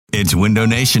It's Window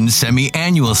Nation's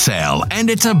semi-annual sale, and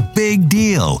it's a big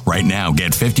deal. Right now,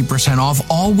 get 50% off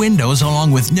all windows along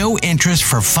with no interest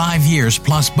for 5 years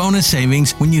plus bonus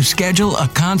savings when you schedule a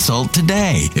consult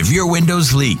today. If your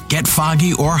windows leak, get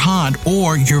foggy or hot,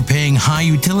 or you're paying high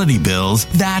utility bills,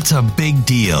 that's a big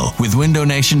deal. With Window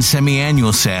Nation's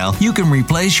semi-annual sale, you can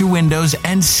replace your windows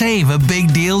and save a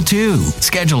big deal too.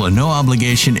 Schedule a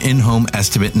no-obligation in-home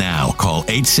estimate now. Call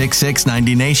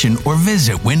 866-90-NATION or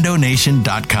visit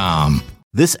windownation.com.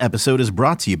 This episode is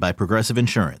brought to you by Progressive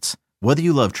Insurance. Whether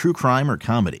you love true crime or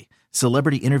comedy,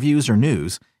 celebrity interviews or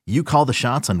news, you call the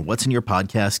shots on what's in your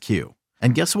podcast queue.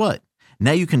 And guess what?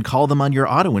 Now you can call them on your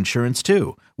auto insurance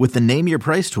too with the Name Your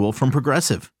Price tool from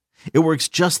Progressive. It works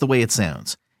just the way it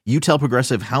sounds. You tell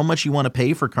Progressive how much you want to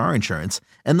pay for car insurance,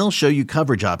 and they'll show you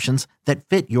coverage options that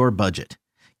fit your budget.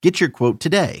 Get your quote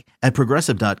today at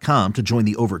Progressive.com to join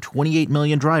the over 28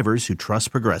 million drivers who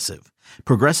trust Progressive.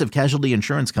 Progressive Casualty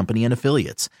Insurance Company and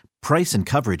Affiliates. Price and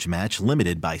coverage match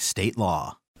limited by state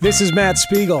law. This is Matt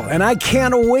Spiegel, and I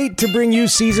can't wait to bring you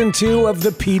Season 2 of the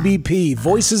PBP,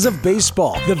 Voices of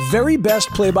Baseball. The very best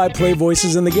play-by-play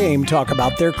voices in the game talk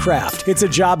about their craft. It's a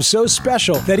job so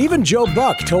special that even Joe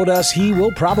Buck told us he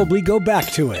will probably go back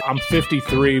to it. I'm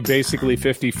 53, basically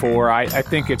 54. I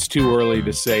think it's too early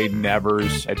to say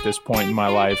nevers at this point in my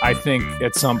life. I think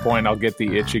at some point I'll get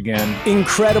the itch again.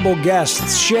 Incredible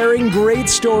guests sharing great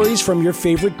stories from your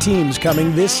favorite teams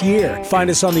coming this year. Find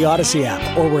us on the Odyssey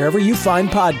app or wherever you find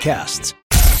podcasts.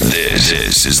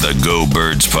 This is the Go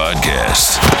Birds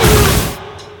Podcast.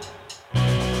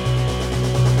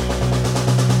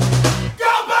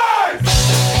 Go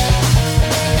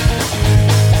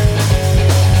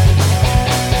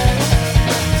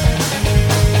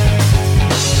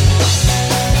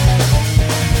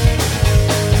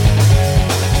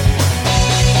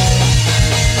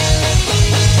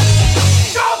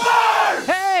Birds!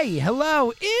 Hey,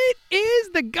 hello. It is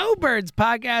the Go Birds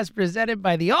Podcast presented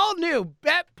by the all-new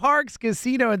Bet Parks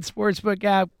Casino and Sportsbook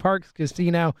app, Parks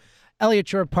Casino. Elliot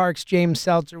Shore-Parks, James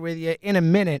Seltzer with you in a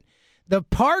minute. The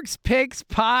Parks Picks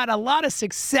Pod, a lot of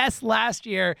success last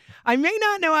year. I may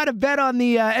not know how to bet on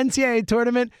the NCAA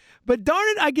tournament, but darn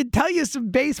it, I can tell you some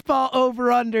baseball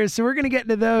over-unders, so we're going to get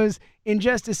into those in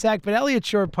just a sec. But Elliot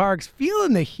Shore-Parks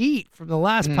feeling the heat from the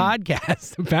last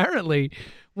podcast, apparently.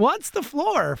 Wants the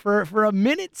floor for a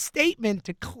minute statement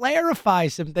to clarify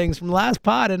some things from last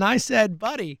pod. And I said,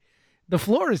 buddy, the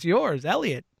floor is yours.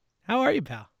 Elliot, how are you,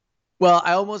 pal? Well,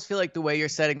 I almost feel like the way you're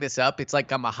setting this up, it's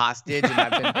like I'm a hostage and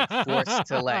I've been forced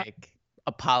to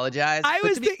apologize. I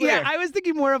was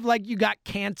thinking more of like you got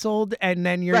canceled and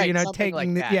then you're, right, taking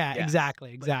like the, that. yeah, Yeah.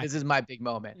 exactly. This is my big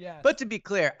moment. Yes. But to be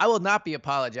clear, I will not be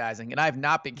apologizing and I have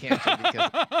not been canceled because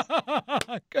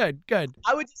Good.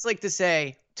 I would just like to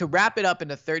say, to wrap it up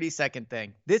in a 30-second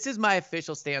thing, this is my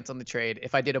official stance on the trade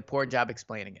if I did a poor job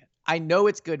explaining it. I know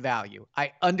it's good value.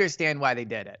 I understand why they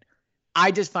did it.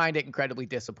 I just find it incredibly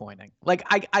disappointing. Like,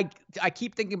 I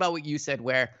keep thinking about what you said,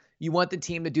 where you want the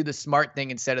team to do the smart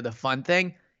thing instead of the fun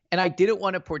thing. And I didn't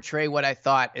want to portray what I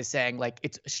thought as saying, like,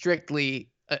 it's strictly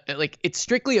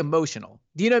emotional.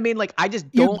 Do you know what I mean? Like, I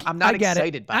just don't, I'm not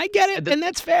excited by it. I get it, and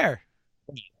that's fair.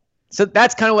 So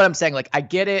that's kind of what I'm saying. Like, I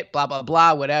get it, blah, blah,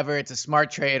 blah, whatever. It's a smart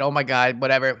trade. Oh my God,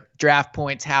 whatever. Draft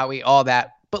points, Howie, all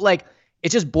that. But like,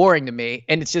 it's just boring to me.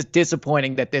 And it's just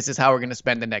disappointing that this is how we're going to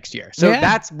spend the next year. So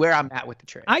that's where I'm at with the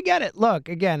trade. I get it. Look,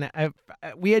 again,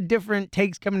 we had different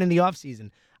takes coming in the offseason.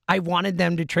 I wanted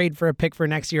them to trade for a pick for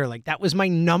next year. Like, that was my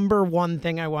number one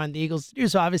thing I wanted the Eagles to do.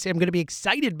 So obviously I'm going to be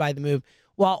excited by the move.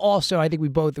 While also, I think we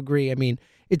both agree. I mean,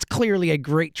 it's clearly a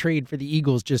great trade for the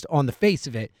Eagles just on the face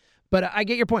of it. But I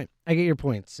get your point.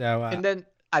 So, and then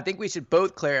I think we should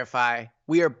both clarify,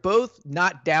 we are both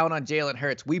not down on Jalen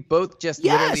Hurts. We both just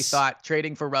literally thought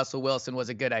trading for Russell Wilson was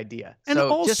a good idea. And so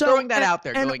also, just throwing that out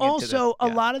there going into this. And also, a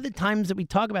lot of the times that we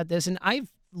talk about this, and I've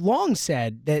long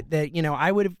said that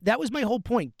I would have, that was my whole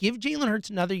point. Give Jalen Hurts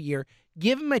another year.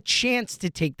 Give him a chance to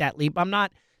take that leap. I'm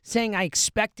not saying I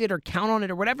expect it or count on it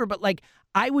or whatever, but like,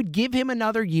 I would give him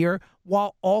another year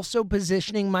while also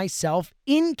positioning myself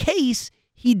in case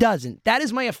he doesn't. That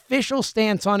is my official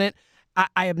stance on it.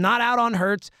 I am not out on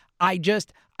Hurts. I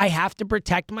have to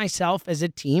protect myself as a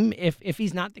team if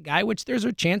he's not the guy, which there's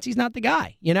a chance he's not the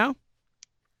guy,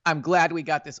 I'm glad we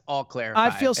got this all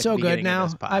clarified. I feel so good now.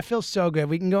 I feel so good.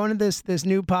 We can go into this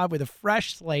new pod with a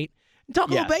fresh slate and talk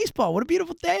a little baseball. What a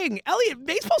beautiful thing. Elliot,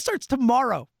 baseball starts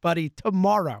tomorrow, buddy.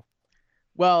 Tomorrow.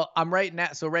 Well, I'm right now.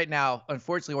 So right now,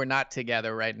 unfortunately, we're not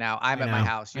together right now. I'm at my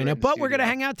house. I know, but we're going to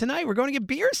hang out tonight. We're going to get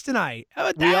beers tonight. How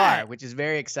about that? We are, which is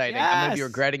very exciting. Yes. I'm going to be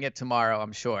regretting it tomorrow,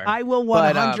 I'm sure. I will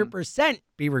 100%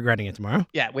 be regretting it tomorrow.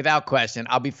 Yeah, without question.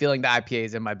 I'll be feeling the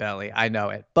IPAs in my belly. I know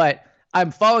it. But I'm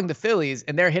following the Phillies,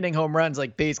 and they're hitting home runs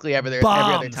like basically every other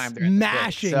time they're in the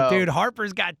mashing, so, dude.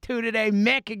 Harper's got 2 today.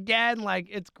 Mick again. Like,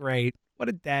 it's great. What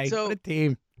a day. What a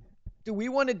team. Do we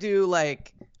want to do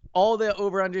like all the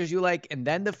over-unders you like and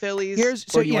then the Phillies?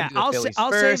 I'll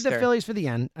save the Phillies for the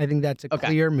end. I think that's a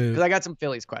clear move. Because I got some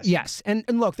Phillies questions. Yes. And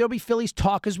look, there'll be Phillies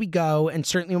talk as we go, and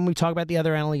certainly when we talk about the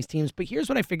other NL East teams. But here's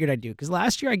what I figured I'd do. Because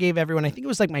last year I gave everyone, I think it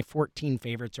was like my 14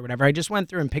 favorites or whatever. I just went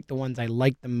through and picked the ones I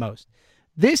liked the most.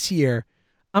 This year,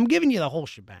 I'm giving you the whole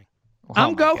shebang.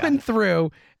 I'm going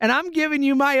through, and I'm giving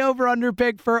you my over-under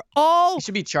pick for all you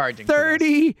should be charging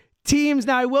 30 teams.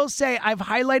 Now, I will say I've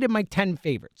highlighted my 10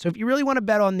 favorites. So if you really want to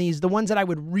bet on these, the ones that I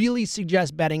would really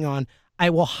suggest betting on,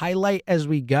 I will highlight as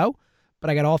we go. But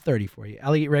I got all 30 for you.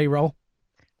 Elliot, ready, roll?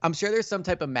 I'm sure there's some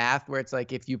type of math where it's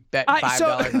like if you bet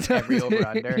 $5 on every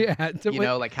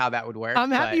over-under, like how that would work. I'm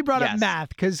happy you brought up math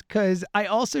because I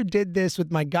also did this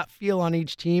with my gut feel on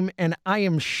each team, and I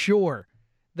am sure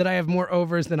that I have more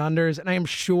overs than unders, and I am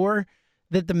sure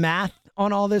that the math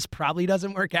on all this probably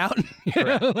doesn't work out.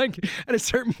 Like at a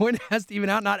certain point it has to even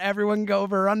out. Not everyone can go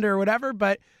over or under or whatever,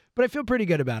 but I feel pretty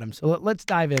good about them. So let's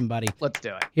dive in, buddy. Let's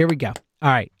do it. Here we go. All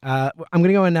right. I'm going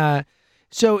to go in.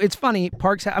 So it's funny.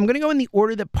 I'm going to go in the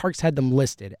order that Parks had them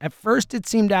listed. At first it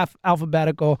seemed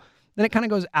alphabetical. Then it kind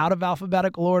of goes out of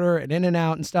alphabetical order and in and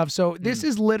out and stuff. So this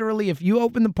is literally, if you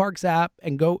open the Parks app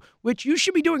and go, which you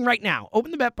should be doing right now,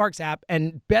 open the BetParks app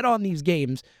and bet on these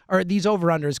games or these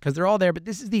over-unders because they're all there. But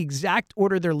this is the exact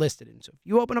order they're listed in. So if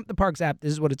you open up the Parks app,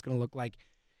 this is what it's going to look like.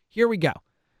 Here we go.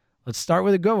 Let's start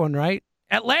with a good one, right?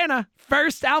 Atlanta,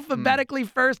 first alphabetically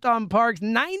first on Parks.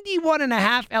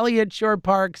 91.5 Elliott Shore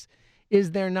Parks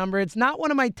is their number. It's not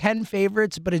one of my 10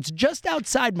 favorites, but it's just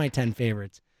outside my 10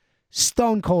 favorites.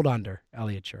 Stone cold under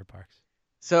Elliott Shore Parks.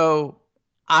 So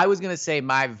I was going to say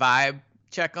my vibe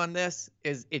check on this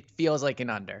is it feels like an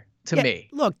under to me.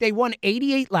 Look, they won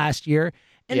 88 last year,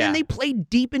 and then they played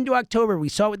deep into October. We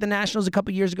saw it with the Nationals a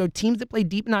couple years ago. Teams that play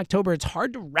deep in October, it's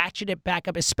hard to ratchet it back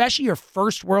up, especially your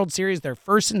first World Series, their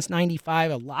first since 95,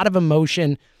 a lot of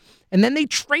emotion. And then they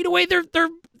trade away their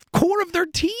core of their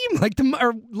team,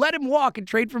 or let him walk and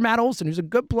trade for Matt Olson, who's a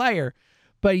good player,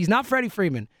 but he's not Freddie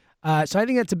Freeman. So I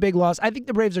think that's a big loss. I think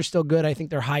the Braves are still good. I think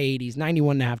they're high 80s,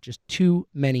 91.5, just too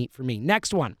many for me.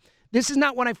 Next one. This is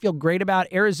not one I feel great about.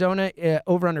 Arizona,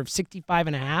 over under of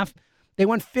 65.5. They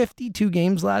won 52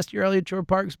 games last year, Elliott Shore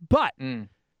Parks, but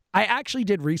I actually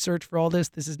did research for all this.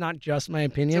 This is not just my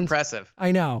opinion. It's impressive.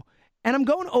 I know. And I'm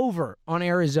going over on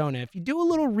Arizona. If you do a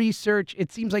little research,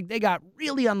 it seems like they got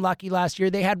really unlucky last year.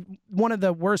 They had one of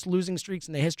the worst losing streaks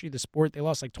in the history of the sport. They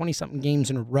lost like 20-something games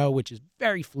in a row, which is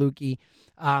very fluky.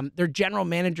 Their general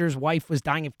manager's wife was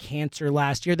dying of cancer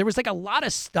last year. There was like a lot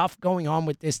of stuff going on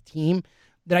with this team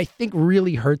that I think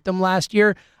really hurt them last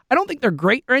year. I don't think they're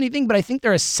great or anything, but I think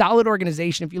they're a solid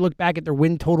organization. If you look back at their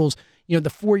win totals, the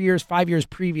 4 years, 5 years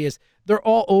previous, they're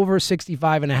all over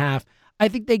 65.5. I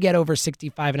think they get over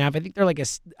 65.5. I think they're like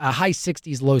a high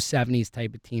 60s, low 70s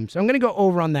type of team. So I'm going to go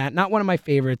over on that. Not one of my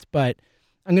favorites, but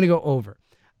I'm going to go over.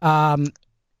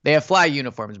 They have fly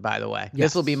uniforms, by the way. Yes.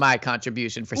 This will be my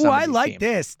contribution for some of these I like teams.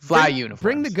 this. Fly uniforms.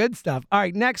 Bring the good stuff. All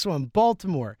right, next one,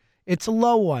 Baltimore. It's a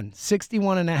low one,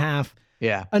 61.5.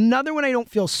 Yeah. Another one I don't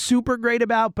feel super great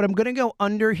about, but I'm going to go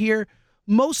under here,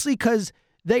 mostly because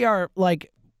they are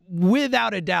like,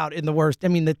 without a doubt, in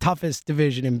the toughest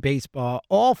division in baseball.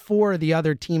 All four of the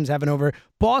other teams have an over.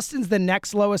 Boston's the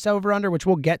next lowest over-under, which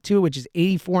we'll get to, which is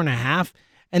 84.5.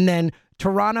 And then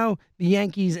Toronto, the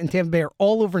Yankees, and Tampa Bay are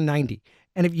all over 90.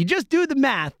 And if you just do the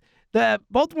math, the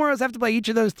Baltimoreans have to play each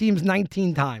of those teams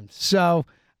 19 times. So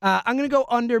I'm going to go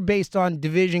under based on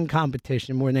division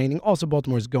competition more than anything. Also,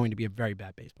 Baltimore is going to be a very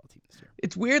bad baseball team this year.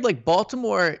 It's weird, like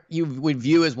Baltimore, you would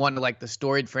view as one of like the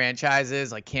storied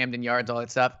franchises, like Camden Yards, all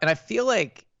that stuff. And I feel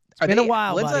like it's been a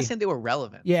while. When's the last time they were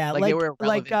relevant? Yeah, they were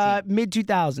mid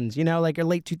 2000s, or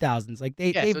late 2000s. Like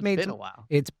they've made. It's been a while.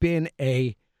 It's been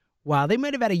a while. They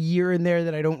might have had a year in there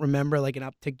that I don't remember, like an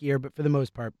uptick year, but for the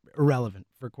most part, irrelevant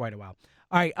for quite a while.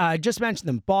 All right, I just mentioned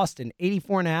them. Boston,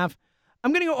 84.5.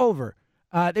 I'm going to go over.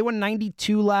 They won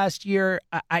 92 last year.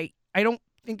 I don't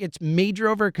think it's major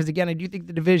over because, again, I do think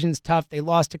the division's tough. They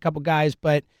lost a couple guys,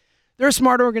 but they're a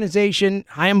smart organization.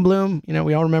 Chaim Bloom,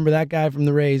 we all remember that guy from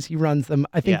the Rays. He runs them.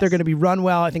 I think they're going to be run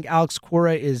well. I think Alex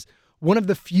Cora is one of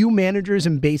the few managers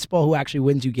in baseball who actually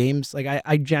wins you games. Like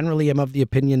I generally am of the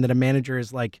opinion that a manager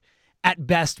is like at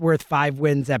best worth 5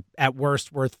 wins, at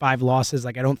worst worth 5 losses.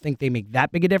 Like, I don't think they make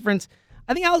that big a difference.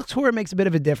 I think Alex Cora makes a bit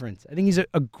of a difference. I think he's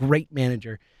a great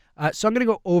manager. So I'm going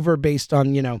to go over based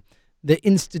on, the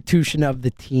institution of the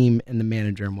team and the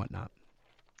manager and whatnot.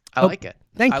 I like it.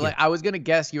 Thank you. I was going to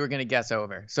guess you were going to guess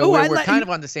over. So we're kind of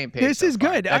on the same page. This is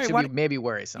good. That should be maybe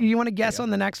worrisome. You want to guess on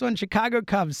the next one? Chicago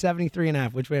Cubs,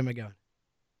 73.5. Which way am I going?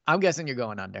 I'm guessing you're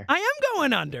going under. I am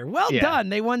going under. Well done.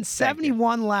 They won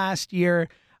 71 last year.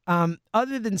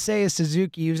 Other than Seiya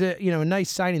Suzuki, he was a nice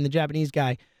signing, the Japanese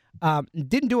guy.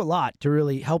 Didn't do a lot to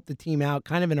really help the team out,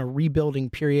 kind of in a rebuilding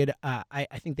period. I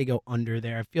think they go under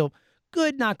there. I feel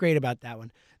good, not great about that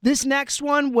one. This next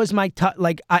one was my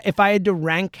if I had to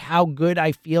rank how good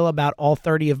I feel about all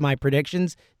 30 of my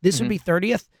predictions, this would be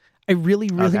 30th. I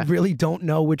really don't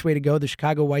know which way to go. The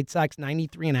Chicago White Sox,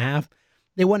 93.5.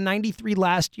 They won 93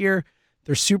 last year.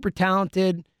 They're super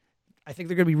talented. I think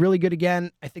they're going to be really good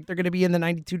again. I think they're going to be in the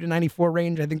 92 to 94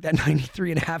 range. I think that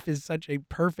 93.5 is such a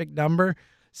perfect number.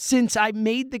 Since I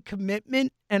made the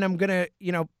commitment and I'm going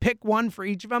to, pick one for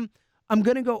each of them, I'm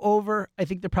going to go over. I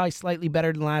think they're probably slightly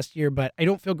better than last year, but I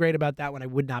don't feel great about that one. I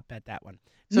would not bet that one.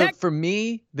 So for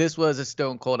me, this was a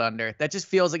stone cold under. That just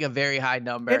feels like a very high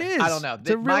number. It is. I don't know. It's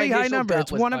a really high number.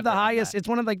 It's one of the highest. It's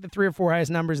one of like the 3 or 4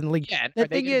 highest numbers in the league. Yeah, the are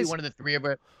they thing going to is, be one of the 3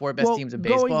 or 4 best teams in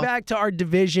baseball? Going back to our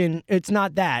division, it's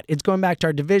not that. It's going back to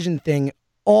our division thing.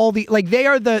 They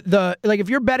are the if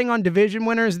you're betting on division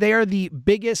winners, they are the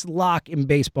biggest lock in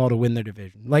baseball to win their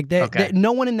division.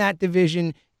 No one in that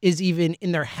division is even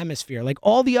in their hemisphere. Like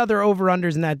all the other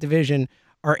over-unders in that division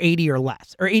are 80 or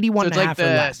less, or 81 and a half or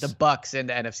less. The Bucks in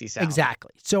the NFC South.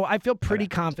 Exactly. So I feel pretty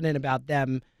confident about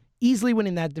them easily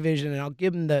winning that division, and I'll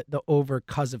give them the over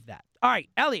because of that. All right,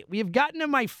 Elliot, we have gotten to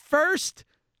my first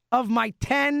of my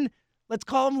 10, let's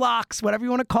call them locks, whatever you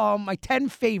want to call them, my 10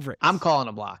 favorites. I'm calling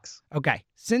them locks. Okay.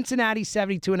 Cincinnati,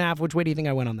 72.5. Which way do you think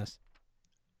I went on this?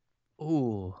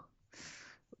 Ooh.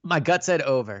 My gut said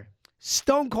over.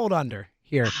 Stone cold under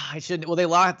here. I shouldn't. Well, they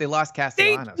lost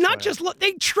Castellanos.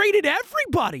 They traded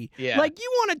everybody. Yeah. Like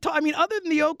you want to talk. I mean, other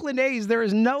than the Oakland A's, there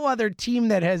is no other team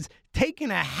that has taken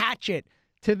a hatchet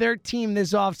to their team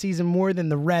this offseason more than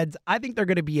the Reds. I think they're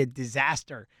going to be a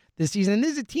disaster this season. And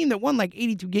this is a team that won like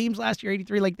 82 games last year,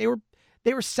 83. Like they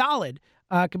were solid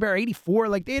compared to 84.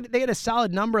 Like they had a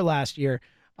solid number last year.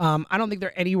 I don't think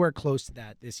they're anywhere close to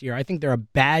that this year. I think they're a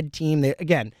bad team.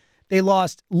 They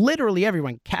lost literally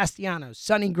everyone. Castellanos,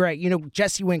 Sonny Gray,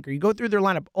 Jesse Winker. You go through their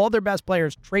lineup, all their best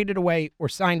players traded away or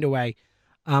signed away.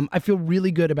 I feel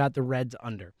really good about the Reds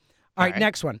under. All right,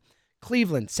 next one.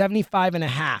 Cleveland,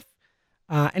 75.5.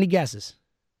 Any guesses?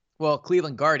 Well,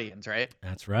 Cleveland Guardians, right?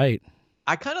 That's right.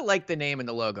 I kind of like the name and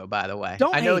the logo, by the way.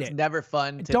 I know it's never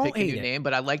fun to pick a new name,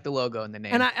 but I like the logo and the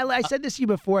name. And I said this to you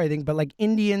before, I think, but like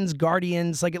Indians,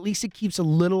 Guardians, like at least it keeps a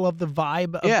little of the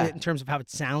vibe of it in terms of how it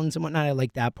sounds and whatnot. I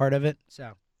like that part of it.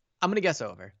 So I'm going to guess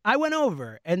over. I went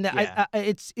over. And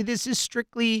this is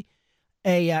strictly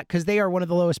because they are one of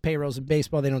the lowest payrolls in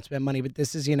baseball. They don't spend money, but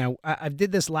this is, I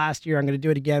did this last year. I'm going to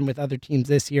do it again with other teams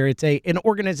this year. It's an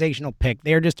organizational pick.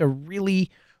 They're just a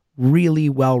really, really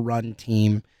well-run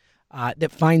team.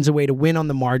 That finds a way to win on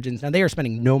the margins. Now, they are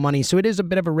spending no money, so it is a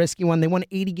bit of a risky one. They won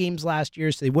 80 games last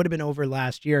year, so they would have been over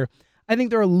last year. I think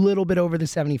they're a little bit over the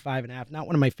 75.5. Not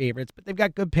one of my favorites, but they've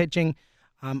got good pitching.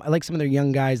 I like some of their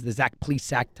young guys, the Zach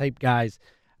Plesac type guys.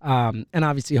 And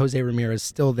obviously, Jose Ramirez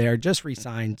still there, just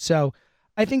re-signed. So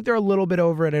I think they're a little bit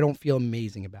over it. I don't feel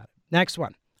amazing about it. Next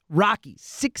one. Rockies,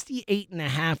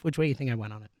 68.5. Which way do you think I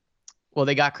went on it? Well,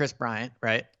 they got Chris Bryant,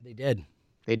 right? They did.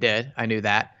 I knew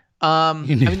that.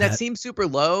 That seems super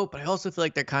low, but I also feel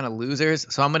like they're kind of losers,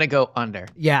 so I'm gonna go under.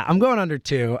 Yeah, I'm going under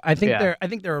too. I think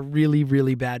they're a really,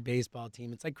 really bad baseball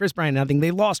team. It's like Chris Bryant, nothing.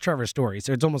 They lost Trevor Story,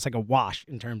 so it's almost like a wash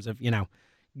in terms of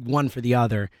one for the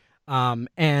other.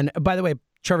 And by the way,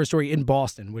 Trevor Story in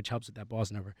Boston, which helps with that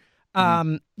Boston over.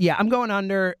 Yeah, I'm going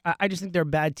under. I just think they're a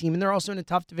bad team, and they're also in a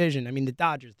tough division. I mean, the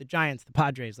Dodgers, the Giants, the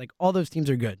Padres, like all those teams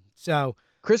are good. So.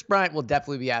 Chris Bryant will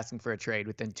definitely be asking for a trade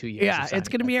within 2 years. Yeah, it's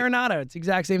going to be Arenado. It's the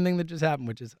exact same thing that just happened,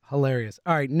 which is hilarious.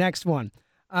 All right, next one.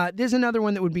 There's another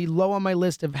one that would be low on my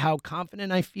list of how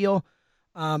confident I feel.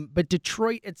 But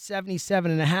Detroit at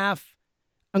 77.5.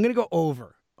 I'm going to go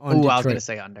over on Detroit. I was going to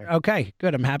say under. Okay,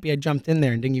 good. I'm happy I jumped in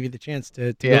there and didn't give you the chance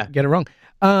to get it wrong.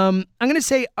 I'm going to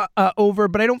say over,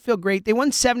 but I don't feel great. They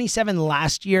won 77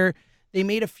 last year. They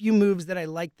made a few moves that I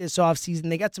liked this offseason.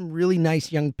 They got some really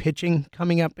nice young pitching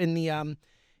coming up in the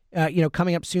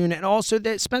coming up soon. And also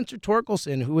that Spencer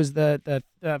Torkelson, who was the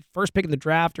first pick in the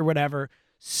draft or whatever,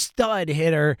 stud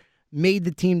hitter, made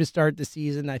the team to start the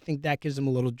season. I think that gives them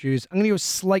a little juice. I'm going to go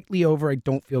slightly over. I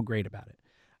don't feel great about it.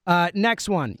 Next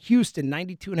one, Houston,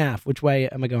 92.5. Which way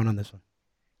am I going on this one?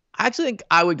 I actually think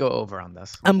I would go over on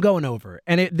this. I'm going over.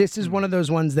 And this is one of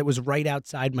those ones that was right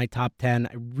outside my top 10.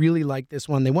 I really like this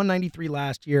one. They won 93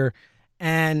 last year,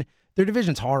 and their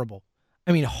division's horrible.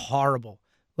 I mean, horrible.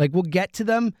 Like, we'll get to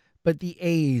them, but the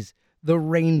A's, the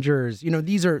Rangers,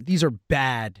 these are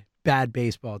bad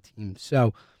baseball teams.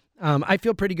 So I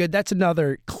feel pretty good. That's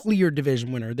another clear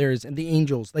division winner. There's the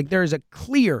Angels. Like, there's a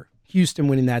clear Houston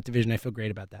winning that division. I feel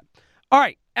great about that. All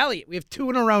right, Elliot, we have 2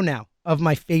 in a row now of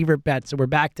my favorite bets. So we're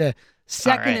back to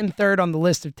second and third on the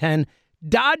list of 10.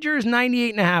 Dodgers,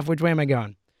 98.5. Which way am I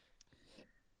going?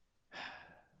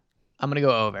 I'm going to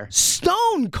go over.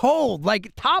 Stone cold,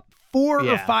 like top 4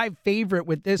 or 5 favorite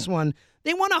with this one.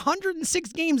 They won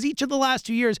 106 games each of the last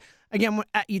 2 years. Again,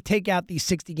 you take out the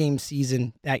 60-game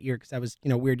season that year because that was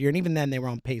a weird year. And even then, they were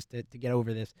on pace to get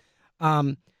over this.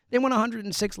 They won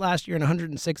 106 last year and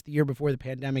 106 the year before the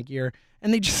pandemic year,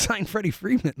 and they just signed Freddie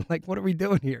Freeman. Like, what are we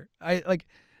doing here?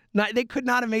 They could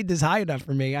not have made this high enough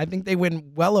for me. I think they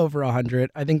win well over 100.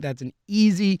 I think that's an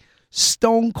easy,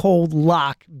 stone-cold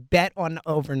lock bet on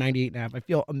over 98.5. I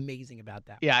feel amazing about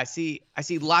that. Yeah, I see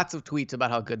lots of tweets about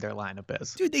how good their lineup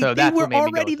is. Dude, they were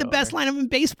already the best lineup in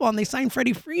baseball, and they signed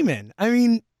Freddie Freeman. I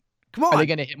mean, come on. Are they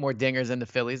going to hit more dingers than the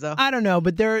Phillies, though? I don't know,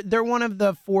 but they're one of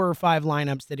the 4 or 5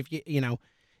 lineups that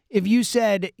if you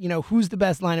said, who's the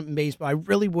best lineup in baseball, I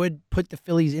really would put the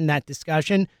Phillies in that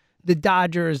discussion. The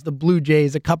Dodgers, the Blue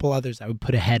Jays, a couple others I would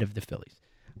put ahead of the Phillies.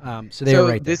 So they're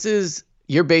right there. This is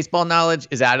your baseball knowledge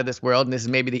is out of this world, and this is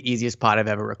maybe the easiest pod I've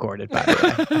ever recorded, by the way.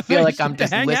 I feel like I'm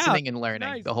just listening and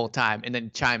learning the whole time and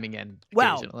then chiming in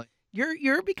occasionally.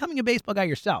 You're becoming a baseball guy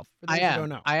yourself. For those who don't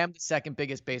know. I am the second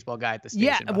biggest baseball guy at the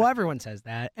station. Yeah, well, everyone says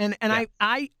that. And I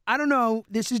don't know,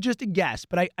 this is just a guess,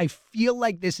 but I feel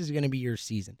like this is going to be your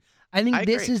season. I think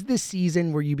this is the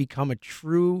season where you become a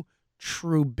true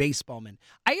baseballman.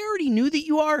 I already knew that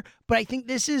you are, but I think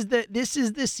this is the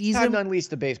season. Time to unleash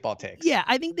the baseball takes. Yeah,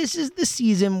 I think this is the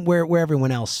season where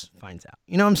everyone else finds out.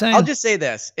 You know what I'm saying? I'll just say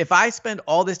this. If I spend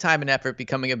all this time and effort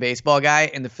becoming a baseball guy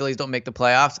and the Phillies don't make the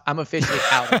playoffs, I'm officially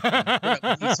out for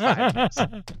at least 5 years.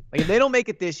 Like, if they don't make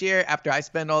it this year after I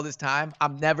spend all this time,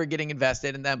 I'm never getting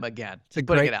invested in them again. Just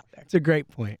putting it out there. It's a great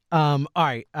point. All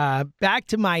right, back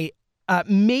to my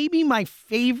maybe my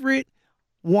favorite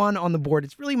one on the board.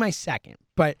 It's really my second,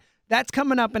 but that's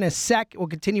coming up in a sec. We'll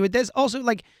continue with this. Also,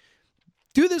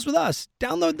 do this with us.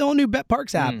 Download the whole new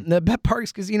BetParks app, the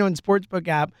BetParks Casino and Sportsbook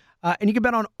app, and you can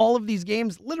bet on all of these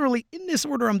games, literally in this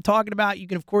order I'm talking about. You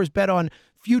can, of course, bet on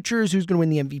futures, who's going to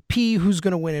win the MVP, who's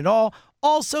going to win it all.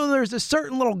 Also, there's a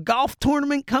certain little golf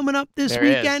tournament coming up this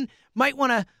weekend. Might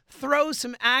want to throw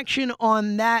some action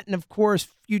on that. And, of course,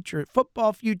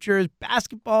 football futures,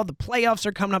 basketball, the playoffs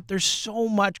are coming up. There's so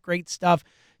much great stuff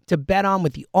to bet on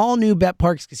with the all-new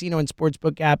BetParks Casino and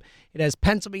Sportsbook app. It has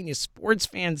Pennsylvania sports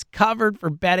fans covered for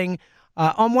betting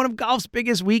on one of golf's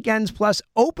biggest weekends, plus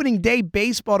opening day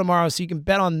baseball tomorrow, so you can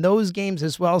bet on those games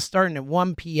as well, starting at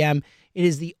 1 p.m. It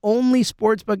is the only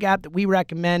sportsbook app that we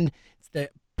recommend. It's the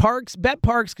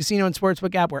BetParks Casino and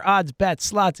Sportsbook app, where odds, bets,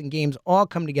 slots, and games all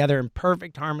come together in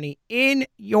perfect harmony in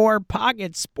your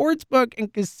pocket. Sportsbook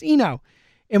and casino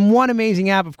in one amazing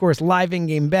app. Of course, live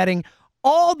in-game betting,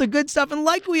 all the good stuff. And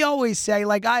like we always say,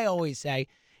 like I always say,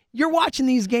 you're watching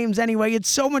these games anyway. It's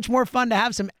so much more fun to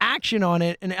have some action on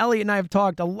it. And Elliot and I have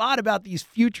talked a lot about these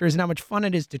futures and how much fun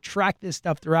it is to track this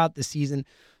stuff throughout the season.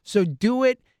 So do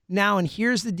it now. And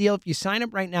here's the deal. If you sign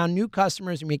up right now, new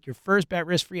customers, and make your first bet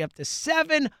risk-free up to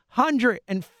 $750.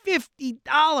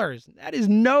 That is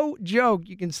no joke.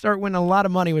 You can start winning a lot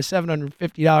of money with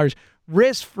 $750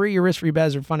 risk-free. Your risk-free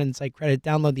bets are fun and site credit.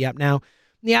 Download the app now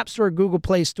in the App Store, Google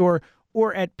Play Store,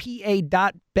 or at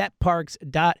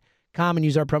pa.betparks.com and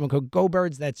use our promo code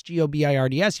GOBIRDS. That's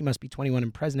GOBIRDS. You must be 21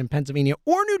 and present in Pennsylvania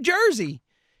or New Jersey.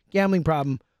 Gambling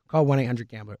problem, call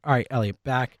 1-800-GAMBLER. All right, Elliot,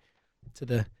 back to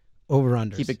the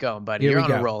over-unders. Keep it going, buddy. You're on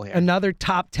a roll here. Another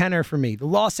top tenner for me. The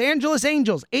Los Angeles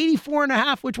Angels,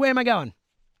 84.5. Which way am I going?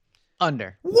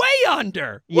 Under. Way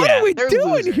under. What are we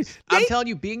doing? I'm telling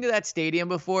you, being to that stadium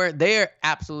before, they are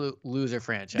absolute loser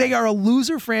franchise. They are a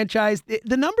loser franchise.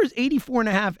 The number's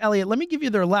 84.5. Elliot, let me give you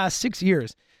their last 6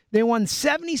 years. They won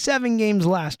 77 games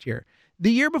last year.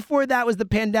 The year before that was the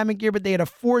pandemic year, but they had a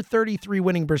 .433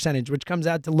 winning percentage, which comes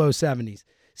out to low 70s.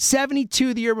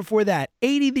 72 the year before that,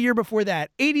 80 the year before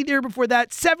that, 80 the year before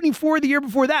that, 74 the year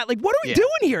before that. Like, what are we doing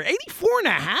here?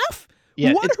 84.5?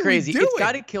 Yeah, what it's crazy. It's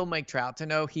got to kill Mike Trout to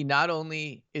know he not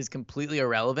only is completely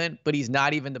irrelevant, but he's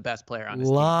not even the best player on his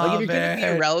team. Like, if you're going to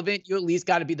be irrelevant, you at least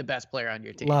got to be the best player on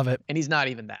your team. Love it. And he's not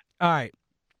even that. All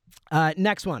right.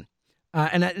 Next one.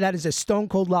 And that is a stone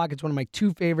cold lock. It's one of my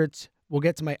 2 favorites. We'll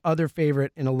get to my other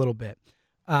favorite in a little bit.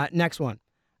 Next one.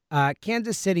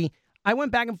 Kansas City. I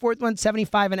went back and forth on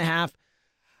 75.5.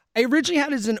 I originally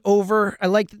had it as an over. I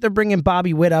like that they're bringing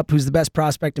Bobby Witt up, who's the best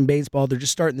prospect in baseball. They're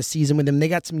just starting the season with him. They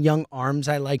got some young arms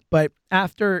I like. But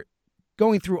after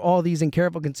going through all these in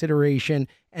careful consideration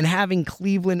and having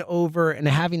Cleveland over and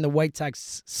having the White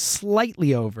Sox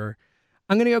slightly over,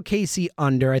 I'm going to go KC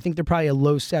under. I think they're probably a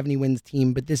low 70 wins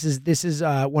team, but this is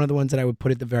one of the ones that I would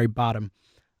put at the very bottom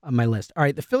of my list. All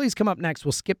right, the Phillies come up next.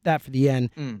 We'll skip that for the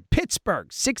end. Pittsburgh,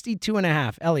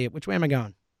 62.5. Elliot, which way am I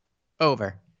going?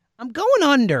 Over. I'm going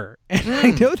under. And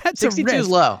I know that's 62 a risk. is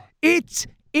low. It's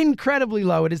incredibly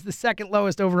low. It is the second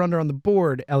lowest over-under on the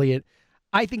board, Elliot.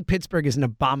 I think Pittsburgh is an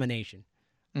abomination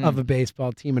of a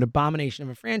baseball team, an abomination of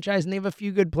a franchise, and they have a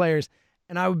few good players,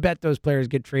 and I would bet those players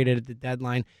get traded at the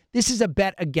deadline. This is a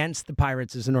bet against the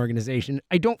Pirates as an organization.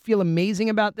 I don't feel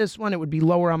amazing about this one. It would be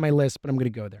lower on my list, but I'm going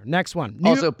to go there. Next one.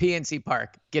 Also, PNC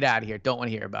Park. Get out of here. Don't want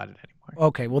to hear about it anymore.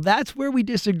 Okay, well, that's where we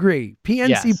disagree.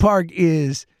 PNC Park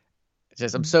is...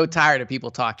 I'm so tired of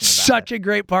people talking about such it. a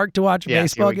great park to watch a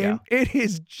baseball game. Go. It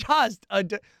is just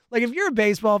like if you're a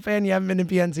baseball fan, you haven't been to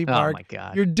PNC Park. Oh my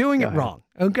God. You're doing it wrong.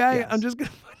 Okay, Yes. I'm just gonna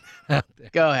put that out there.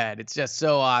 Go ahead. It's just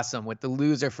so awesome with the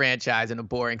loser franchise in a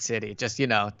boring city. Just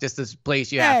this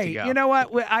place you have to go. Hey, you know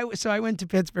what? I went to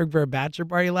Pittsburgh for a bachelor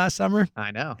party last summer. I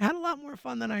know. I had a lot more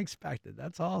fun than I expected.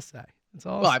 That's all I'll say. That's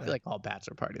all. Well, I feel like all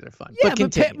bachelor parties are fun. Yeah, but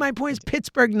continue. my point is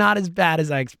Pittsburgh not as bad as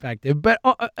I expected. But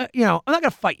I'm not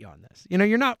gonna fight you on this.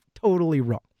 You're not totally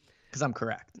wrong. Because I'm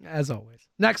correct. As always.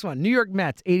 Next one, New York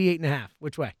Mets, 88.5.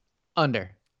 Which way?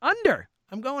 Under. Under.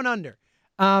 I'm going under.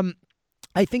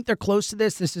 I think they're close to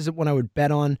this. This isn't one I would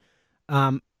bet on.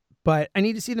 But I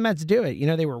need to see the Mets do it.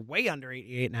 They were way under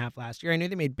 88.5 last year. I knew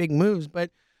they made big moves, but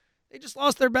they just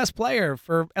lost their best player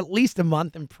for at least a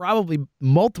month and probably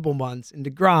multiple months in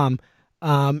DeGrom.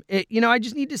 I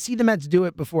just need to see the Mets do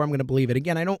it before I'm going to believe it.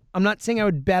 Again, I'm not saying I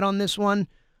would bet on this one.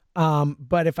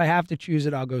 But if I have to choose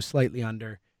it, I'll go slightly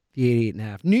under the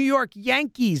 88.5. New York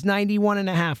Yankees,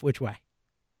 91.5. Which way?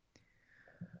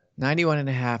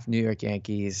 91.5 New York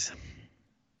Yankees.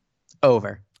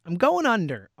 Over. I'm going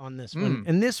under on this one.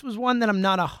 And this was one that I'm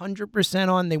not 100%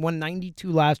 on. They won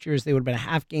 92 last year, so they would have been a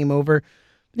half game over.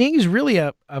 The Yankees really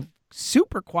a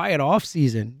super quiet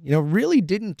offseason. Really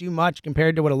didn't do much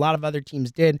compared to what a lot of other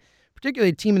teams did,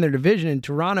 particularly a team in their division in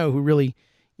Toronto who really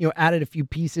added a few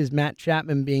pieces, Matt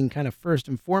Chapman being kind of first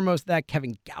and foremost that.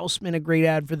 Kevin Gausman, a great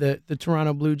ad for the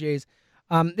Toronto Blue Jays.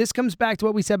 This comes back to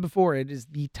what we said before. It is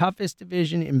the toughest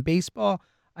division in baseball.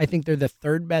 I think they're the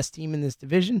third best team in this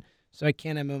division, so I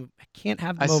can't have them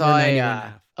over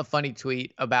 91.5. A funny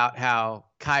tweet about how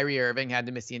Kyrie Irving had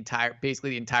to miss the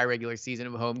entire regular season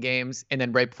of home games, and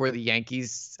then right before the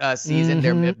Yankees season,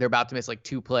 they're about to miss like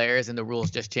 2 players, and the rules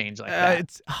just changed like that.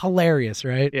 It's hilarious,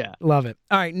 right? Yeah. Love it.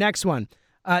 All right, next one.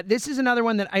 This is another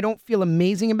one that I don't feel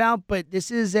amazing about, but this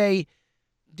is a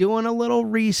doing a little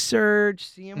research,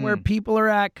 seeing where people are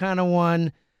at kind of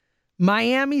one.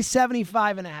 Miami,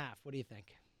 75.5. What do you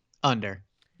think? Under.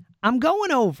 I'm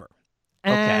going over.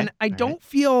 And Okay. I don't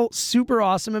feel super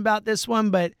awesome about this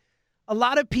one, but a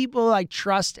lot of people I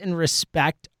trust and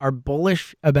respect are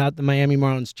bullish about the Miami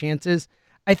Marlins' chances.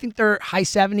 I think they're high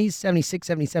 70s, 76,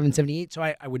 77, 78, so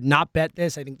I would not bet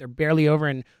this. I think they're barely over,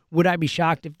 and would I be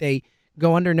shocked if they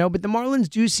go under? No, but the Marlins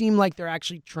do seem like they're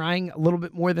actually trying a little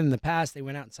bit more than in the past. They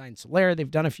went out and signed Soler.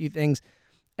 They've done a few things.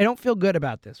 I don't feel good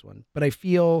about this one, but I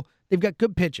feel they've got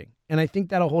good pitching, and I think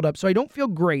that'll hold up. So I don't feel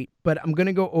great, but I'm going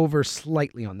to go over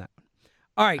slightly on that one.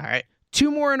 All right. 2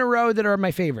 more in a row that are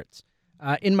my favorites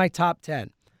in my top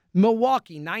 10.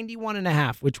 Milwaukee,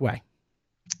 91.5. Which way?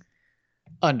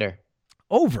 Under.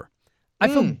 Over. I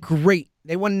feel great.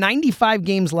 They won 95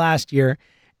 games last year,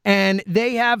 and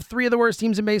they have 3 of the worst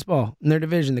teams in baseball in their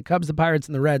division. The Cubs, the Pirates,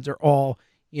 and the Reds are all,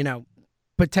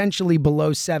 potentially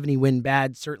below 70 win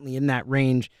bad, certainly in that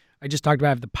range. I just talked about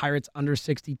I have the Pirates under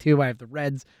 62. I have the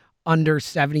Reds under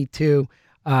 72.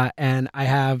 And I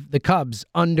have the Cubs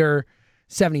under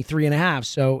 73.5.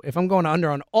 So if I'm going under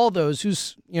on all those,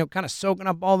 who's, kind of soaking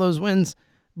up all those wins?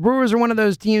 Brewers are one of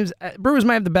those teams. Brewers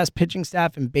might have the best pitching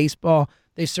staff in baseball.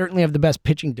 They certainly have the best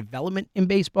pitching development in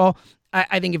baseball.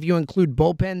 I think if you include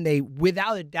bullpen, they,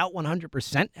 without a doubt,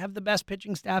 100% have the best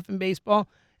pitching staff in baseball.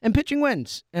 And pitching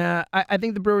wins. I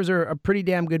think the Brewers are a pretty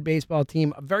damn good baseball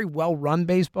team, a very well-run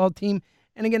baseball team.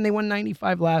 And again, they won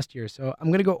 95 last year. So I'm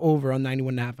going to go over on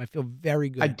 91.5. I feel very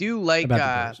good. I do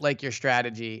like your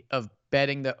strategy of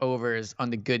betting the overs on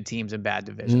the good teams and bad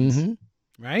divisions.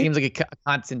 Right? Seems like a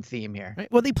constant theme here.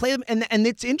 Right. Well, they play them, and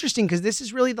it's interesting because this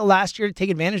is really the last year to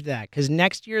take advantage of that, because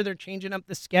next year they're changing up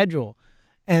the schedule.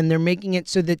 and they're making it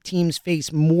so that teams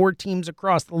face more teams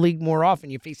across the league more often.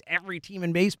 You face every team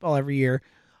in baseball every year.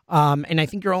 And I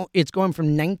think it's going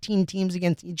from 19 teams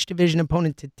against each division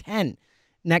opponent to 10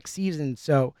 next season.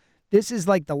 So this is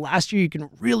like the last year you can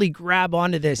really grab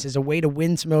onto this as a way to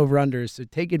win some over-unders. So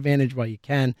take advantage while you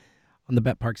can on the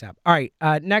BetParx app. All right,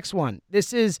 next one.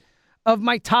 This is, of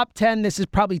my top 10, this is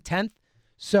probably 10th.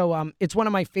 So it's one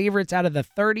of my favorites out of the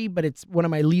 30, but it's one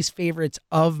of my least favorites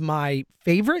of my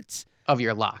favorites. Of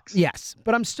your locks. Yes,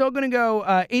 but I'm still going to go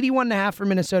 81.5 for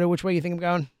Minnesota. Which way do you think I'm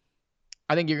going?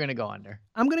 I think you're going to go under.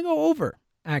 I'm going to go over.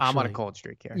 Actually, I'm on a cold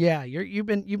streak here. Yeah, you've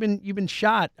been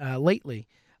shot lately.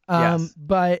 Yes.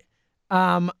 But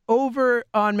over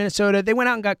on Minnesota, they went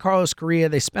out and got Carlos Correa.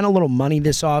 They spent a little money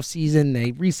this offseason.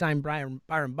 They re-signed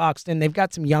Byron Buxton. They've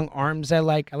got some young arms I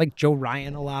like. I like Joe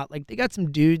Ryan a lot. Like, they got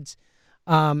some dudes.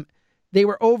 They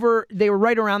were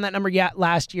right around that number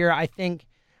last year. I think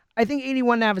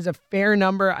 81.5 is a fair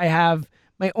number.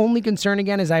 My only concern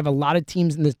again is I have a lot of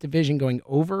teams in this division going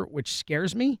over, which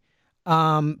scares me.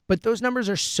 But those numbers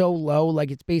are so low. Like,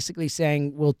 it's basically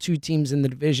saying, will two teams in the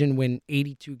division win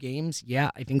 82 games? Yeah,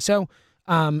 I think so.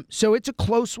 So it's a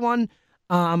close one.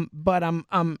 But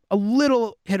I'm a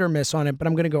little hit or miss on it, but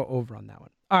I'm going to go over on that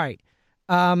one. All right.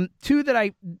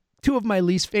 Two of my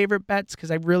least favorite bets,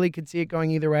 because I really could see it going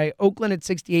either way. Oakland at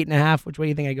 68.5. Which way do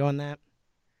you think I go on that?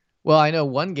 Well, I know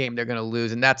one game they're going to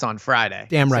lose, and that's on Friday.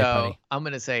 Damn right, so buddy. I'm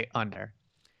going to say under.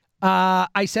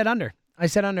 I said under. I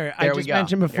just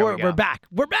mentioned before, we're back.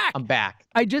 I'm back.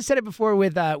 I just said it before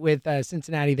with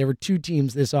Cincinnati. There were two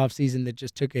teams this offseason that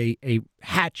just took a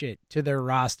hatchet to their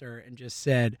roster and just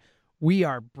said, we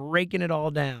are breaking it all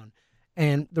down.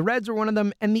 And the Reds were one of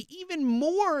them. And the even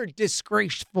more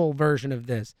disgraceful version of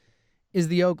this is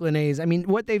the Oakland A's. I mean,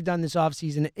 what they've done this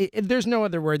offseason, there's no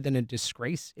other word than a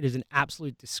disgrace. It is an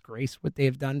absolute disgrace what they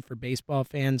have done for baseball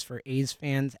fans, for A's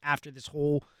fans, after this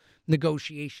whole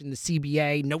negotiation, the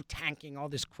CBA, no tanking, all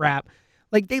this crap.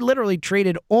 Like, they literally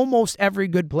traded almost every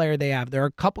good player they have. There are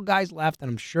a couple guys left,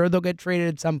 and I'm sure they'll get traded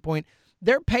at some point.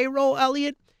 Their payroll,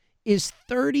 Elliot, is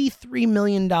 $33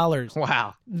 million.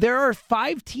 Wow. There are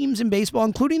 5 teams in baseball,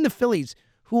 including the Phillies,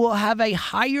 who will have a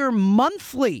higher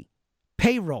monthly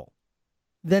payroll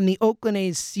than the Oakland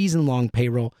A's season-long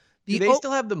payroll. Do they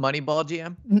still have the Moneyball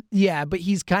GM? Yeah, but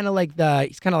he's kind of like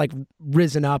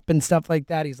risen up and stuff like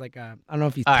that. He's like I don't know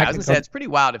if he's. I was gonna say it's pretty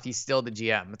wild if he's still the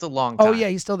GM. It's a long time. Oh yeah,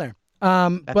 he's still there.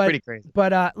 That's pretty crazy.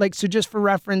 But so just for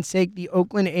reference sake, the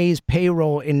Oakland A's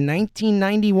payroll in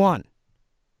 1991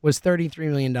 was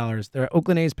 $33 million. The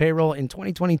Oakland A's payroll in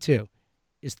 2022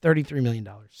 is $33 million.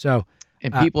 So.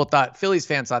 And Phillies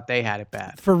fans thought they had it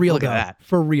bad. For real, Look at that.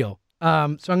 For real. So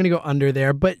I'm going to go under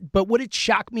there. But would it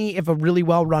shock me if a really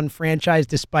well-run franchise,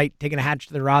 despite taking a hatch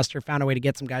to the roster, found a way to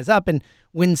get some guys up and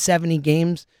win 70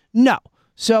 games? No.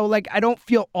 So, I don't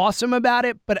feel awesome about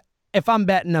it, but if I'm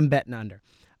betting under.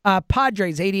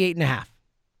 Padres, 88.5.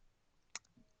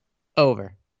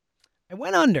 Over. I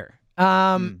went under.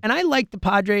 And I like the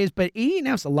Padres, but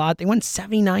 88.5 is a lot. They won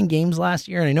 79 games last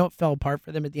year, and I know it fell apart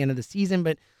for them at the end of the season,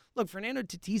 but look, Fernando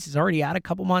Tatis is already out a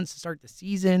couple months to start the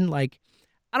season.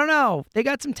 I don't know. They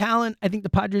got some talent. I think the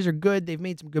Padres are good. They've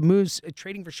made some good moves.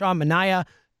 Trading for Sean Manaea,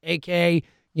 a.k.a.,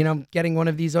 getting one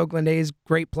of these Oakland A's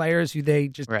great players who they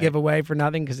just give away for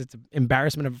nothing because it's an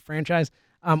embarrassment of a franchise,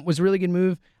 was a really good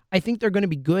move. I think they're going to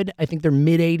be good. I think they're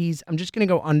mid-80s. I'm just going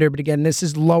to go under, but again, this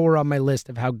is lower on my list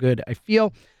of how good I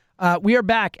feel. We are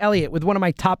back, Elliot, with one of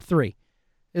my top 3.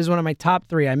 This is one of my top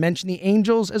 3. I mentioned the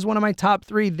Angels as one of my top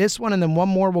 3. This one and then one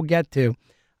more we'll get to.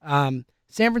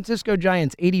 San Francisco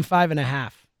Giants,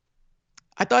 85.5.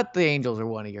 I thought the Angels are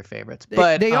one of your favorites,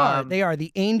 but they are. They are.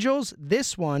 The Angels,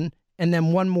 this one, and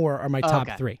then one more are my top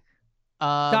 3.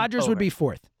 Dodgers would be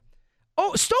 4th.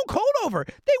 Oh, stone cold over.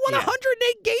 They won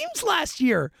 108 games last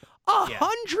year.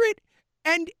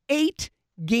 108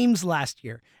 games last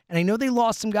year. And I know they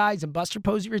lost some guys and Buster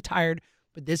Posey retired,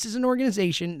 but this is an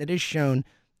organization that has shown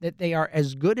that they are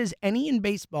as good as any in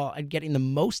baseball at getting the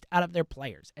most out of their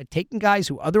players, at taking guys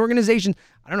who other organizations,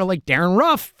 I don't know, like Darren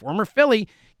Ruff, former Philly,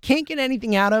 can't get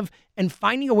anything out of, and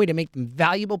finding a way to make them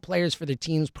valuable players for their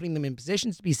teams, putting them in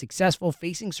positions to be successful,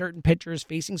 facing certain pitchers,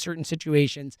 facing certain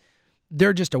situations.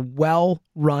 They're just a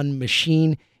well-run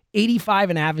machine.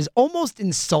 85.5 is almost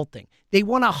insulting. They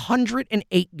won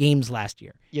 108 games last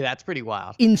year. Yeah, that's pretty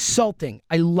wild. Insulting.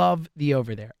 I love the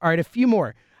over there. All right, a few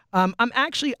more. I'm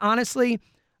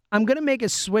going to make a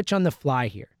switch on the fly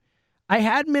here. I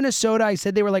had Minnesota. I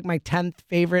said they were like my 10th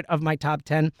favorite of my top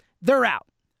 10. They're out.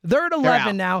 They're at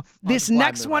 11 now. This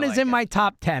next one is in my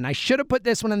top 10. I should have put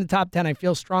this one in the top 10. I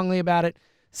feel strongly about it.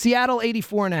 Seattle,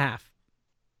 84.5.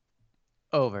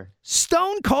 Over.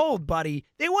 Stone cold, buddy.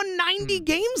 They won 90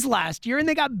 games last year, and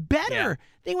they got better. Yeah.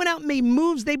 They went out and made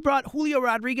moves. They brought Julio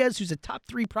Rodriguez, who's a top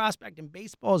 3 prospect in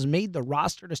baseball, has made the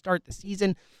roster to start the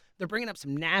season. They're bringing up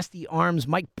some nasty arms.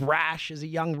 Mike Brash is a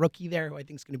young rookie there who I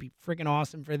think is going to be freaking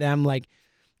awesome for them. Like,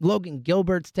 Logan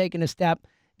Gilbert's taking a step.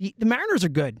 The Mariners are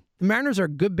good. The Mariners are a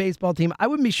good baseball team. I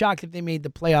wouldn't be shocked if they made the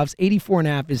playoffs.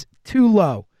 84.5 is too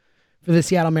low for the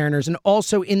Seattle Mariners. And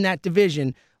also in that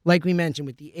division, like we mentioned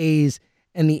with the A's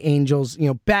and the Angels,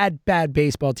 bad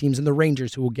baseball teams, and the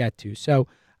Rangers, who we'll get to. So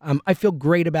I feel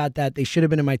great about that. They should have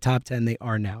been in my top 10. They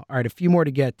are now. All right, a few more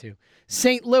to get to.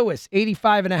 St. Louis,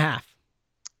 85.5.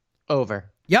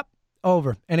 Over. Yep,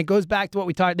 over. And it goes back to what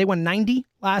we talked. They won 90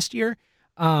 last year,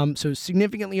 so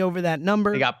significantly over that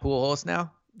number. They got Pujols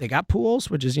now? They got Pujols,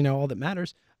 which is, all that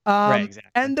matters. Right,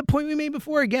 exactly. And the point we made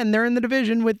before, again, they're in the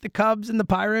division with the Cubs and the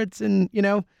Pirates and,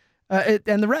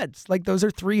 and the Reds. Like, those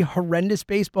are 3 horrendous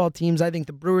baseball teams. I think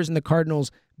the Brewers and the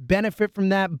Cardinals benefit from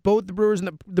that. Both the Brewers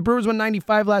and the Brewers won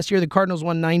 95 last year. The Cardinals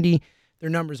won 90. Their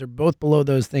numbers are both below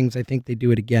those things. I think they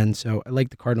do it again. So I like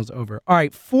the Cardinals over. All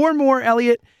right, 4 more,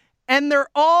 Elliot, and they're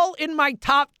all in my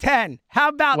top 10. How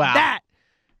about that?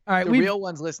 All right, the real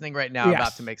ones listening right now are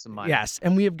about to make some money. Yes,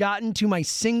 and we have gotten to my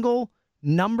single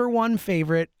number 1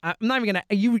 favorite. I'm not even going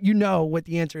to, you know what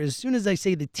the answer is. As soon as I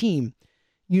say the team,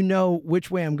 you know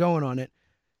which way I'm going on it.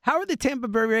 How are the Tampa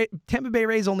Bay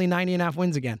Rays only 90.5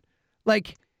 wins again?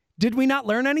 Like, did we not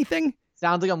learn anything?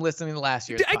 Sounds like I'm listening to last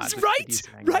year's pod.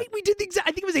 Right. We did the exact.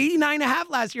 I think it was 89.5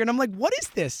 last year, and I'm like, what is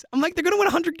this? I'm like, they're going to win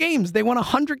 100 games. They won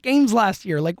 100 games last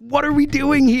year. Like, what are we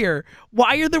doing here?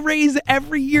 Why are the Rays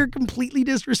every year completely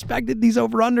disrespected these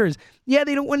over-unders? Yeah,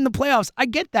 they don't win the playoffs. I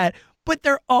get that, but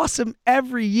they're awesome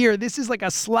every year. This is like a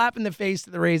slap in the face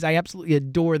to the Rays. I absolutely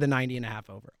adore the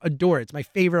 90.5 over. Adore it. It's my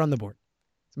favorite on the board.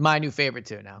 It's my new favorite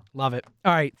too now. Love it.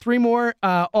 All right, 3 more.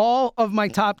 All of my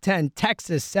top 10.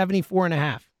 Texas,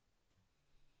 74.5.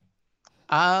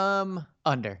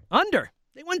 Under.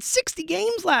 They won 60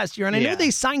 games last year, and I know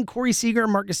they signed Corey Seager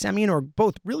and Marcus Semien, who are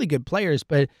both really good players,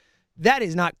 but that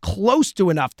is not close to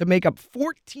enough to make up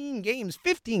 15 games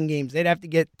they'd have to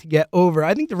get over.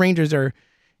 I think the Rangers are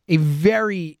a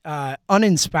very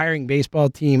uninspiring baseball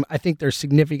team. I think they're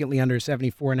significantly under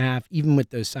 74.5. Even with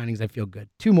those signings, I feel good.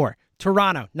 2 more.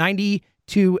 Toronto,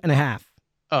 92.5.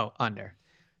 Oh, under.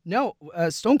 No,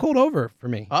 stone cold over for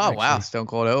me. Oh, actually. wow, stone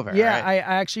cold over. Yeah, right. I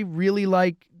actually really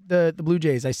like the Blue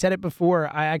Jays. I said it before.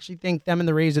 I actually think them and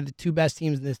the Rays are the 2 best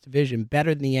teams in this division,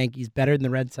 better than the Yankees, better than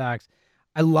the Red Sox.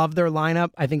 I love their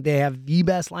lineup. I think they have the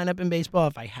best lineup in baseball.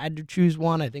 If I had to choose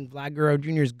one, I think Vlad Guerrero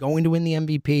Jr. is going to win the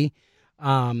MVP.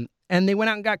 And they went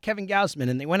out and got Kevin Gausman,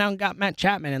 and they went out and got Matt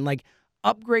Chapman, and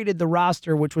upgraded the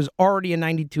roster, which was already a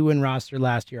 92-win roster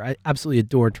last year. I absolutely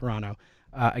adore Toronto.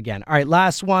 Again. All right,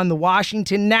 last one. The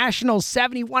Washington Nationals,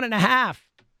 71.5.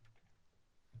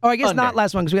 Oh, I guess under. not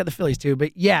last one because we got the Phillies too.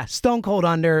 But yeah, stone cold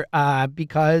under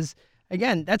because,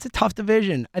 again, that's a tough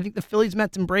division. I think the Phillies,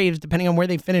 Mets, and Braves, depending on where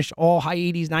they finish, all high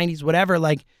 80s, 90s, whatever,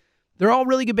 they're all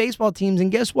really good baseball teams. And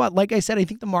guess what? Like I said, I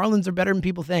think the Marlins are better than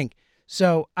people think.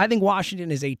 So I think Washington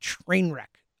is a train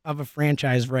wreck of a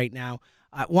franchise right now.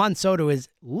 Juan Soto is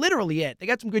literally it. They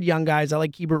got some good young guys. I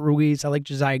like Keibert Ruiz. I like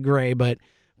Josiah Gray, but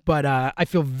I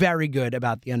feel very good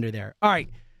about the under there. All right,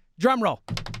 drum roll.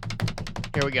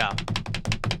 Here we go.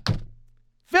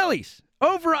 Phillies,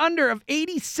 over under of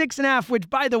 86.5, which,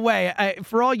 by the way,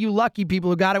 for all you lucky people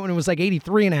who got it when it was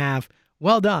 83.5,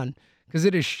 well done, because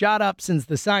it has shot up since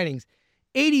the signings.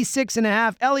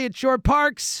 86.5, Elliott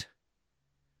Shore-Parks.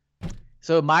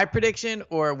 So my prediction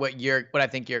or what I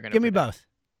think you're going to Give me both.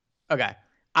 Okay.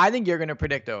 I think you're going to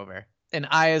predict over, and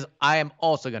I am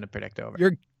also going to predict over.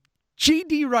 You're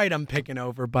GD right, I'm picking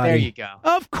over, buddy. There you go.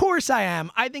 Of course I am.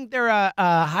 I think they're a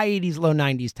high 80s, low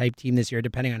 90s type team this year,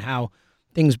 depending on how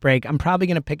things break. I'm probably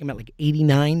going to pick them at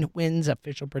 89 wins.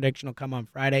 Official prediction will come on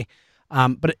Friday.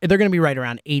 But they're going to be right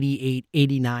around 88,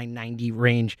 89, 90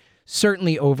 range,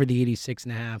 certainly over the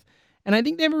 86.5. And I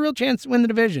think they have a real chance to win the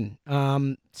division.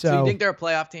 So you think they're a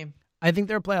playoff team? I think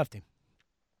they're a playoff team.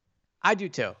 I do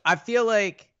too. I feel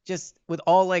like just with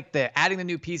all the adding the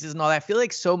new pieces and all that, I feel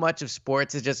like so much of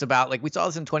sports is just about we saw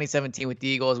this in 2017 with the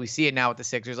Eagles. We see it now with the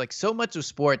Sixers. So much of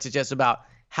sports is just about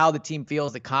how the team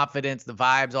feels, the confidence, the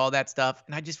vibes, all that stuff.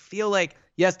 And I just feel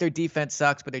yes, their defense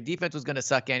sucks, but their defense was going to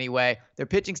suck anyway. Their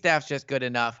pitching staff's just good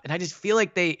enough. And I just feel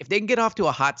like if they can get off to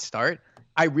a hot start,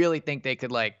 I really think they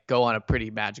could go on a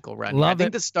pretty magical run. I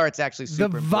think the start's actually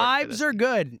super important. The vibes are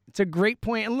good. It's a great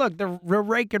point. And look, they're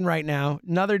raking right now.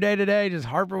 Another day today, just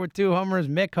Harper with 2 homers,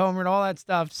 Mick homered, all that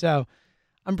stuff. So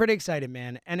I'm pretty excited,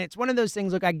 man. And it's one of those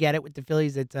things, look, I get it with the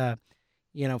Phillies. It's,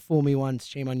 fool me once,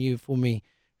 shame on you. Fool me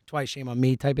twice, shame on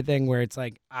me type of thing where it's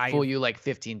like fool you like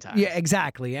 15 times. Yeah,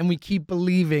 exactly. And we keep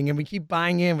believing and we keep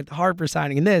buying in with the Harper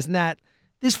signing and this and that.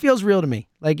 This feels real to me.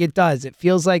 Like it does. It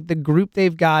feels like the group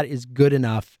they've got is good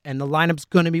enough and the lineup's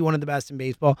going to be one of the best in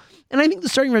baseball. And I think the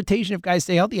starting rotation, if guys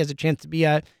stay healthy, has a chance to be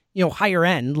a, higher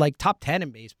end, like top 10 in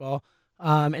baseball.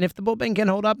 And if the bullpen can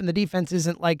hold up and the defense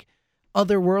isn't like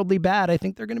otherworldly bad, I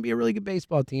think they're going to be a really good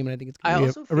baseball team. And I think it's going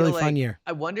to be a really fun year.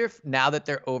 I wonder if now that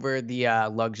they're over the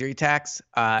luxury tax,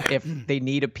 if they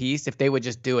need a piece, if they would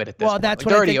just do it at this point. Well, that's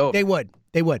what I think they would.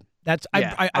 They would.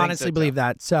 I honestly believe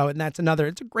that. So, and it's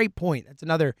a great point. That's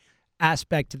another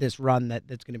aspect to this run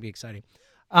that's going to be exciting.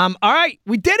 All right,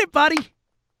 we did it, buddy.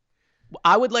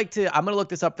 I'm going to look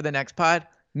this up for the next pod.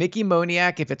 Mickey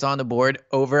Moniak, if it's on the board,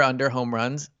 over under home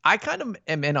runs. I kind of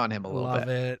am in on him a little bit. Love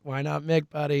it. Why not Mick,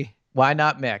 buddy? Why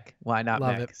not Mick? Why not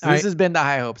Love Mick? it. So this has been the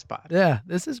High Hopes pod. Yeah,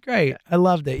 this is great. Yeah. I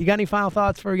loved it. You got any final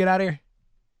thoughts before we get out of here?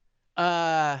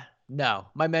 No.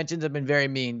 My mentions have been very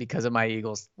mean because of my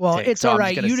Eagles. Well, take, it's so all I'm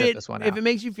right. just gonna sit this one out. If it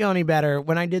makes you feel any better,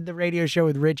 when I did the radio show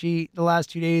with Richie the last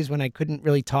 2 days when I couldn't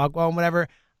really talk well and whatever,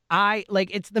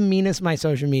 it's the meanest my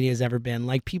social media has ever been.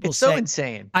 Like people say, so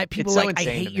insane. People it's so I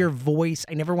insane hate your voice.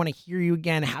 I never want to hear you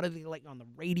again. How do they like you on the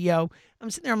radio? I'm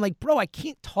sitting there. I'm like, bro, I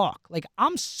can't talk. Like,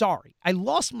 I'm sorry. I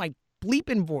lost my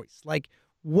bleeping voice. Like,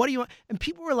 what do you want? And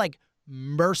people were like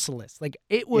merciless. Like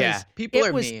it was. Yeah, people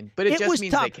are mean, but it just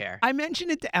means tough. they care. I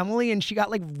mentioned it to Emily, and she got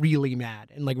like really mad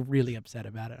and like really upset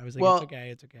about it. I was like, it's okay.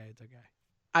 It's okay. It's okay.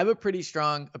 I have a pretty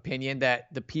strong opinion that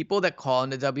the people that call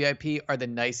into WIP are the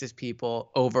nicest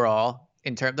people overall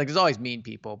in terms, like there's always mean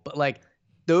people, but like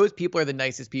those people are the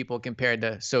nicest people compared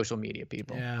to social media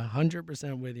people. Yeah,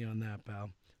 100% with you on that, pal.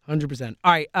 100%.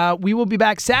 All right, we will be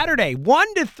back Saturday,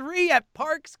 1 to 3 at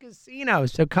Parks Casino.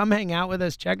 So come hang out with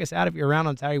us. Check us out if you're around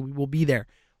on Saturday. We will be there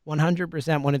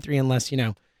 100% 1 to 3 unless, I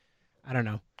don't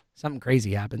know, something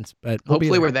crazy happens. But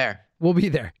hopefully we're there. We'll be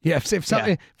there. Yeah,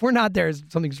 if we're not there,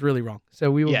 something's really wrong. So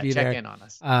we will be there. Check in on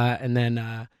us. And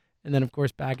then, of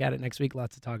course, back at it next week.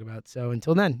 Lots to talk about. So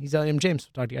until then, he's I'm James.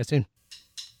 We'll talk to you guys soon.